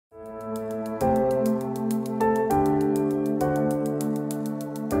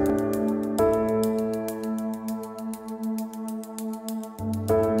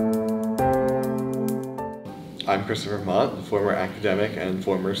I'm Christopher Mott, former academic and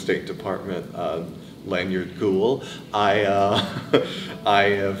former State Department lanyard ghoul. I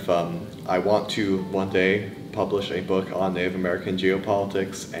want to one day publish a book on Native American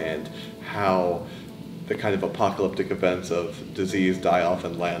geopolitics and how the kind of apocalyptic events of disease, die-off,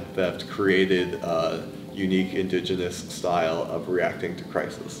 and land theft created a unique indigenous style of reacting to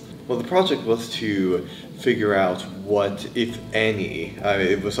crisis. Well, the project was to figure out what, if any,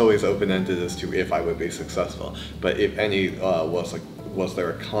 it was always open-ended as to if I would be successful, but if any, was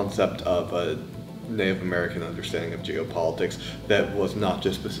there a concept of a Native American understanding of geopolitics that was not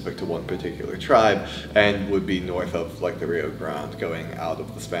just specific to one particular tribe and would be north of like the Rio Grande, going out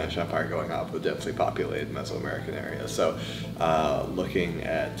of the Spanish Empire, going out of the densely populated Mesoamerican area. So looking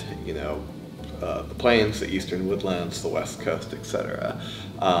at, you know, the plains, the eastern woodlands, the west coast, etc.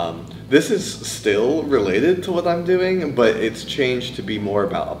 This is still related to what I'm doing, but it's changed to be more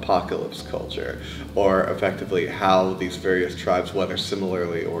about apocalypse culture, or effectively how these various tribes, whether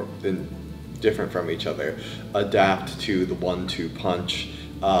similarly or different from each other, adapt to the 1-2 punch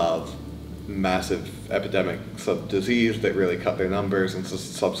of massive epidemics of disease that really cut their numbers and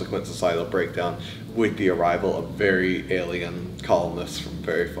subsequent societal breakdown with the arrival of very alien colonists from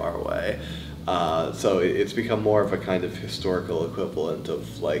very far away. So it's become more of a kind of historical equivalent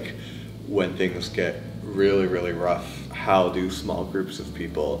of like when things get really, really rough, how do small groups of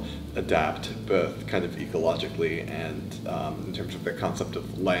people adapt both kind of ecologically and in terms of their concept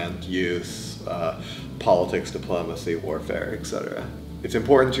of land use, politics, diplomacy, warfare, etc. It's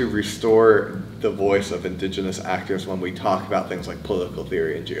important to restore the voice of indigenous actors when we talk about things like political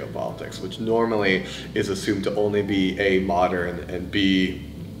theory and geopolitics, which normally is assumed to only be A, modern, and B,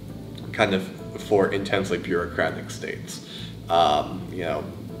 kind of for intensely bureaucratic states. You know,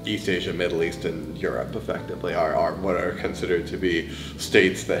 East Asia, Middle East, and Europe effectively are what are considered to be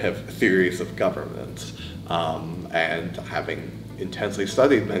states that have theories of government. And having intensely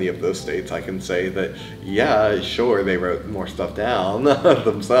studied many of those states, I can say that, yeah, sure, they wrote more stuff down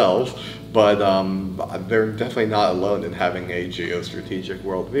themselves, but they're definitely not alone in having a geostrategic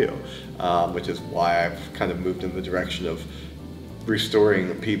worldview, which is why I've kind of moved in the direction of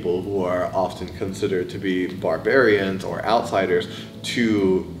restoring people who are often considered to be barbarians or outsiders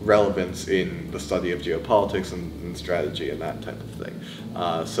to relevance in the study of geopolitics and strategy and that type of thing.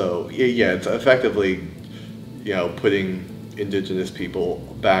 So yeah, it's effectively, you know, putting indigenous people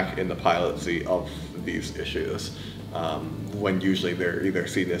back in the pilot seat of these issues, when usually they're either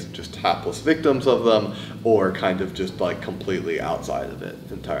seen as just hapless victims of them or kind of just like completely outside of it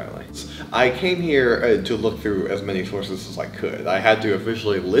entirely. I came here to look through as many sources as I could. I had to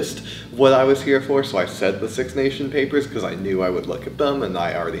officially list what I was here for, so I said the Six Nation papers because I knew I would look at them, and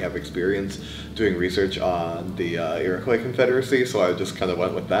I already have experience doing research on the Iroquois Confederacy, so I just kind of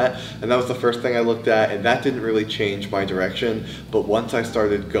went with that. And that was the first thing I looked at, and that didn't really change my direction, but once I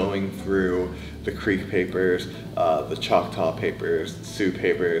started going through the Creek papers, the Choctaw papers, Sioux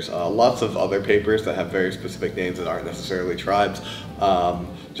papers, lots of other papers that have very specific names that aren't necessarily tribes.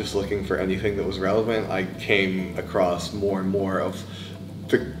 Just looking for anything that was relevant, I came across more and more of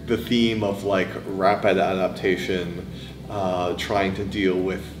the theme of like rapid adaptation, trying to deal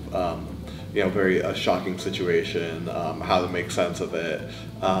with you know, very shocking situation, how to make sense of it.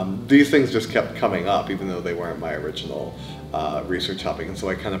 These things just kept coming up even though they weren't my original research topic, and so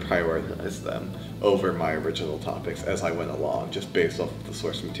I kind of prioritized them over my original topics as I went along, just based off of the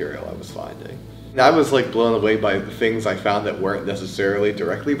source material I was finding. And I was like blown away by the things I found that weren't necessarily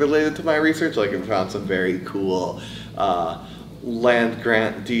directly related to my research. Like I found some very cool land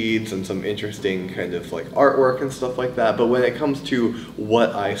grant deeds and some interesting kind of like artwork and stuff like that. But when it comes to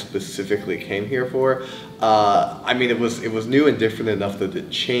what I specifically came here for, I mean, it was new and different enough that it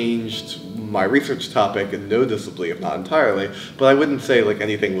changed my research topic noticeably, if not entirely. But I wouldn't say like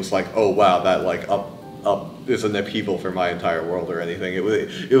anything was like, oh wow, that like up is an upheaval for my entire world or anything. It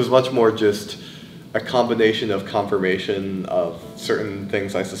was much more just a combination of confirmation of certain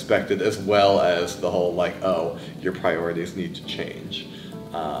things I suspected, as well as the whole like, oh, your priorities need to change.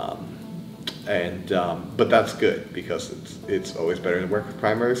 But that's good because it's always better to work with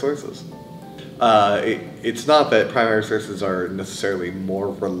primary sources. It's not that primary sources are necessarily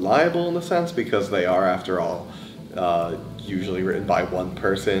more reliable in a sense, because they are, after all, usually written by one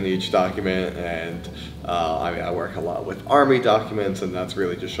person, each document, and I mean, I work a lot with Army documents, and that's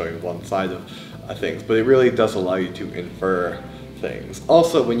really just showing one side of things, but it really does allow you to infer things.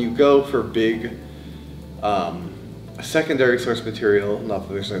 Also, when you go for big secondary source material, not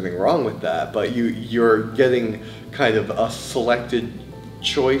that there's anything wrong with that, but you're getting kind of a selected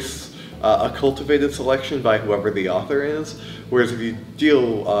choice, a cultivated selection by whoever the author is, whereas if you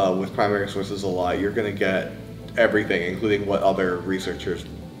deal with primary sources a lot, you're going to get everything, including what other researchers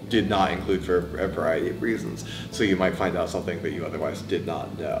did not include for a variety of reasons. So you might find out something that you otherwise did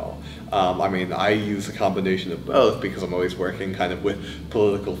not know. I mean, I use a combination of both because I'm always working kind of with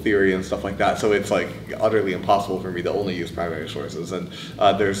political theory and stuff like that, so it's like utterly impossible for me to only use primary sources, and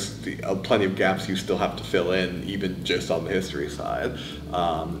there's plenty of gaps you still have to fill in, even just on the history side,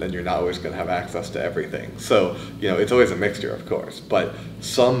 and you're not always going to have access to everything. So, you know, it's always a mixture, of course, but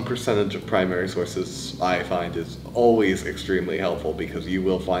some percentage of primary sources I find is always extremely helpful, because you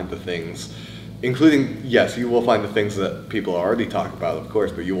will find the things, including, yes, you will find the things that people already talk about, of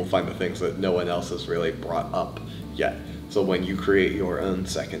course, but you will find the things that no one else has really brought up yet. So when you create your own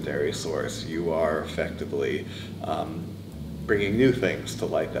secondary source, you are effectively bringing new things to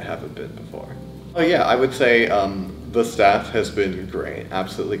light that haven't been before. Oh yeah, I would say the staff has been great,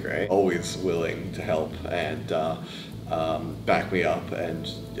 absolutely great. Always willing to help and back me up, and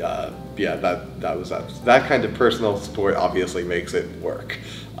yeah, that kind of personal support obviously makes it work.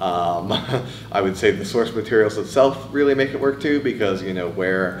 I would say the source materials itself really make it work too, because, you know,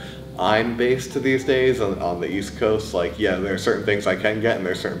 where I'm based these days on the East Coast, like, yeah, there are certain things I can get and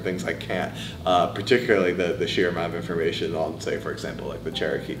there are certain things I can't, particularly the sheer amount of information on, say, for example, like the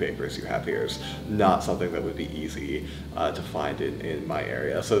Cherokee papers you have here is not something that would be easy to find in my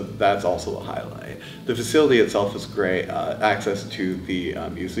area, so that's also a highlight. The facility itself is great. Access to the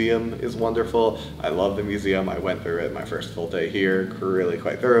museum is wonderful. I love the museum. I went through it my first full day here really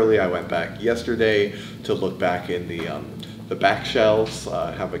quite thoroughly. I went back yesterday to look back in the back shelves,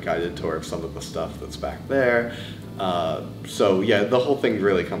 have a guided tour of some of the stuff that's back there. So yeah, the whole thing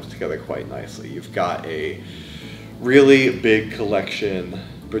really comes together quite nicely. You've got a really big collection,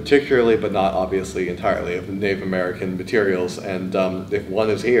 particularly but not obviously entirely, of Native American materials, and if one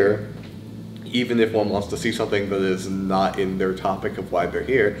is here, even if one wants to see something that is not in their topic of why they're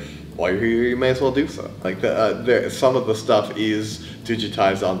here, while you're here, you may as well do so. Like, some of the stuff is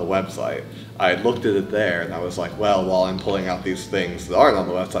digitized on the website. I looked at it there and I was like, well, while I'm pulling out these things that aren't on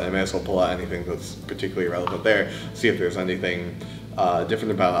the website, I may as well pull out anything that's particularly relevant there, see if there's anything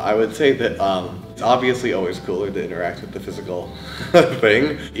different about it. I would say that it's obviously always cooler to interact with the physical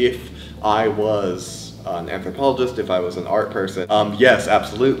thing. If I was an anthropologist, if I was an art person, yes,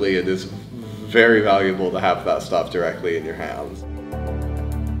 absolutely, it is very valuable to have that stuff directly in your hands.